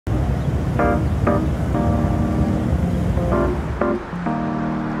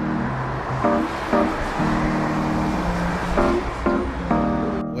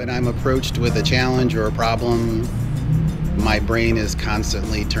When I'm approached with a challenge or a problem, my brain is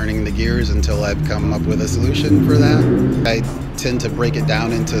constantly turning the gears until I've come up with a solution for that. I tend to break it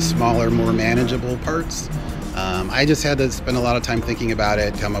down into smaller, more manageable parts. I just had to spend a lot of time thinking about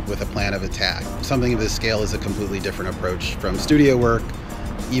it, come up with a plan of attack. Something of this scale is a completely different approach from studio work,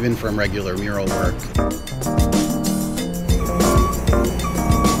 even from regular mural work.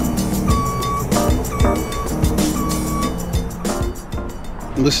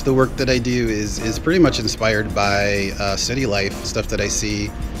 Most of the work that I do is pretty much inspired by city life, stuff that I see,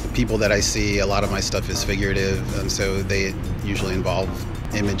 the people that I see. A lot of my stuff is figurative, and so they usually involve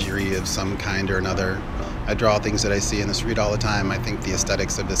imagery of some kind or another. I draw things that I see in the street all the time. I think the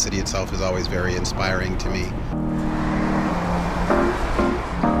aesthetics of the city itself is always very inspiring to me.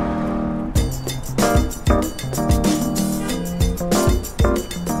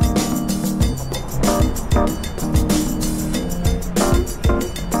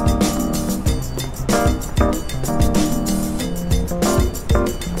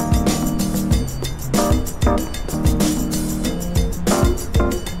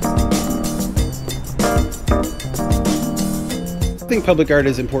 I think public art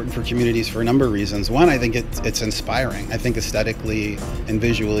is important for communities for a number of reasons. One, I think it's inspiring. I think aesthetically and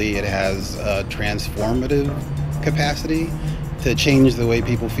visually it has a transformative capacity to change the way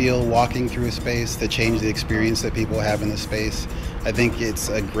people feel walking through a space, to change the experience that people have in the space. I think it's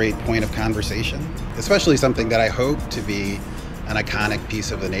a great point of conversation, especially something that I hope to be an iconic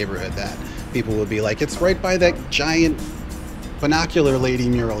piece of the neighborhood that people will be like, it's right by that giant binocular lady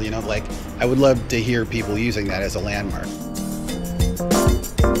mural, you know, like I would love to hear people using that as a landmark.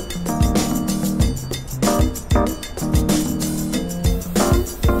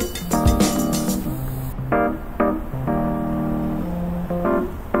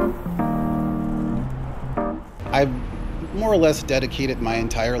 I've more or less dedicated my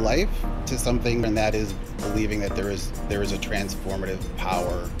entire life to something, and that is believing that there is a transformative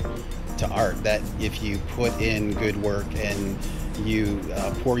power to art, that if you put in good work and you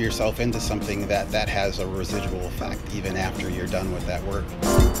pour yourself into something, that has a residual effect even after you're done with that work.